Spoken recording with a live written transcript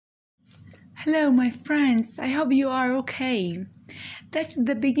Hello, my friends. I hope you are okay. That's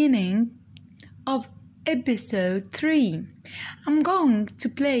the beginning of episode 3. I'm going to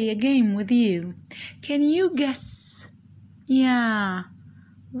play a game with you. Can you guess?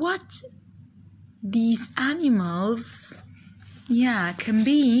 What these animals, can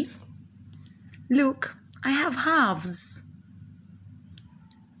be? Look, I have halves.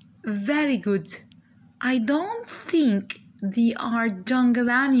 Very good. I don't think they are jungle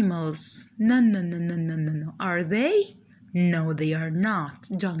animals. No. Are they? No, they are not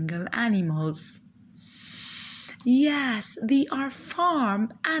jungle animals. Yes, they are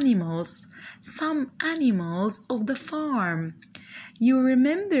farm animals. Some animals of the farm. You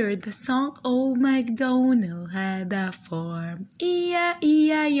remember the song Old MacDonald had a farm,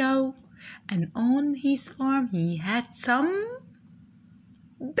 E-I-E-I-O. And on his farm he had some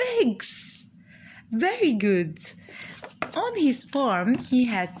pigs. Very good. On his farm, he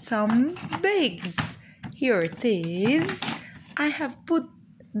had some pigs. Here it is. I have put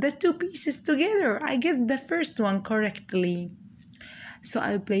the two pieces together. I guessed the first one correctly. So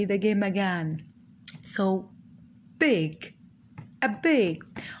I'll play the game again. So, pig. A pig.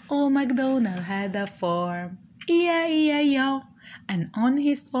 Old MacDonald had a farm. E-I-E-I-O. And on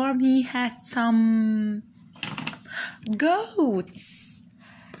his farm, he had some goats.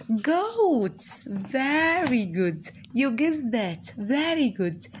 Goats. Very good. You guessed that. Very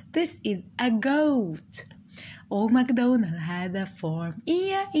good. This is a goat. Old MacDonald had a farm.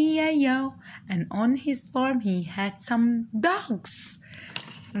 E-I-E-I-O. And on his farm he had some dogs.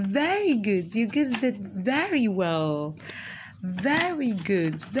 Very good. You guessed it very well. Very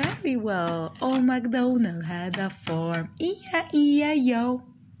good. Very well. Old MacDonald had a farm. E-I-E-I-O.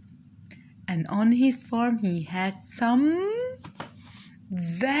 And on his farm he had some...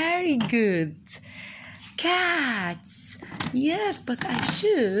 Very good. Cats. Yes, but I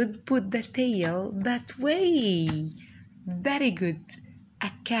should put the tail that way. Very good. A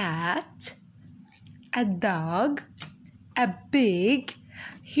cat, a dog, a pig.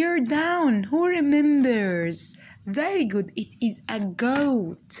 Here down. Who remembers? Very good. It is a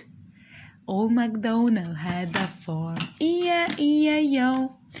goat. Old MacDonald had a farm.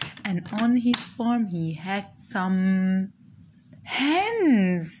 E-I-E-I-O. And on his farm he had some...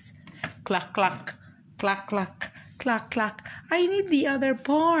 hens. Cluck, cluck, cluck, cluck, cluck, cluck. I need the other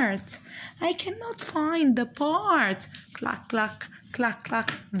part. I cannot find the part. Cluck, cluck, cluck, cluck.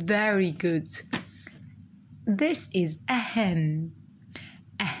 Very good. This is a hen.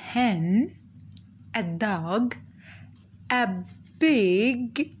 A hen, a dog, a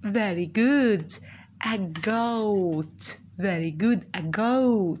pig. Very good. A goat. Very good. A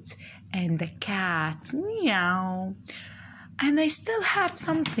goat. And a cat. Meow. And I still have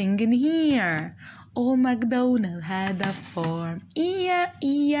something in here. Old MacDonald had a farm.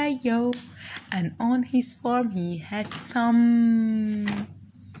 E-I-E-I-O. And on his farm he had some...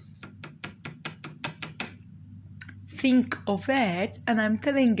 Think of it, and I'm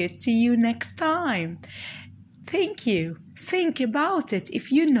telling it to you next time. Thank you. Think about it.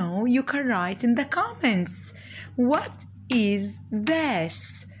 If you know, you can write in the comments. What is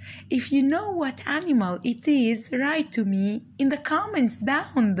this? If you know what animal it is, write to me in the comments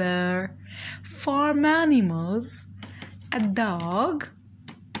down there. Farm animals, a dog,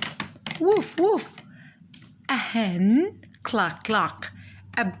 woof woof, a hen, cluck cluck,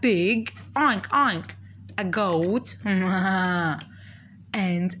 a pig, oink oink, a goat,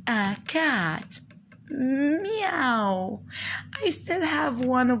 and a cat. Meow. I still have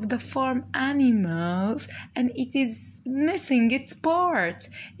one of the farm animals and it is missing its part.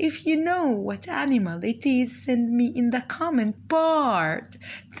 If you know what animal it is, send me in the comment part.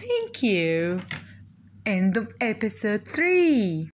 Thank you. End of episode 3.